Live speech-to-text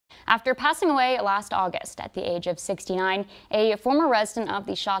After passing away last August at the age of 69, a former resident of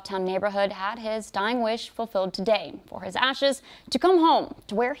the Shawtown neighborhood had his dying wish fulfilled today for his ashes to come home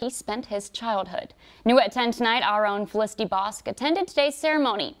to where he spent his childhood. New at 10 tonight, our own Felicity Bosk attended today's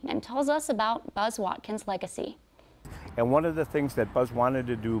ceremony and tells us about Buzz Watkins' legacy. And one of the things that Buzz wanted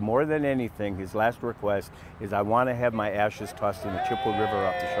to do more than anything, his last request, is I want to have my ashes tossed in the Chippewa River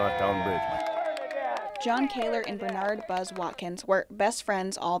off the Shawtown Bridge. John Koehler and Bernard Buzz Watkins were best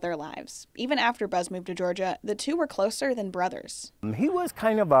friends all their lives. Even after Buzz moved to Georgia, the two were closer than brothers. He was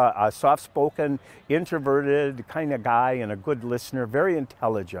kind of a soft-spoken, introverted kind of guy and a good listener, very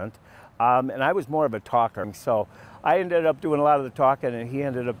intelligent. And I was more of a talker. So I ended up doing a lot of the talking and he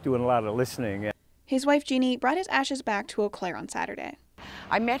ended up doing a lot of listening. His wife Jeannie brought his ashes back to Eau Claire on Saturday.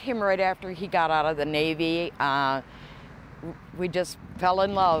 I met him right after he got out of the Navy. We just fell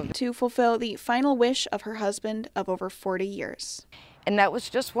in love. To fulfill the final wish of her husband of over 40 years. And that was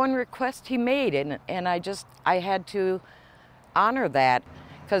just one request he made, and I had to honor that,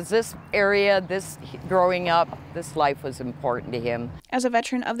 because this area, growing up, this life was important to him. As a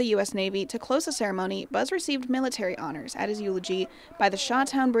veteran of the U.S. Navy, to close the ceremony, Buzz received military honors at his eulogy by the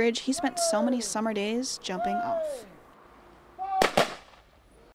Shawtown Bridge he spent so many summer days jumping off.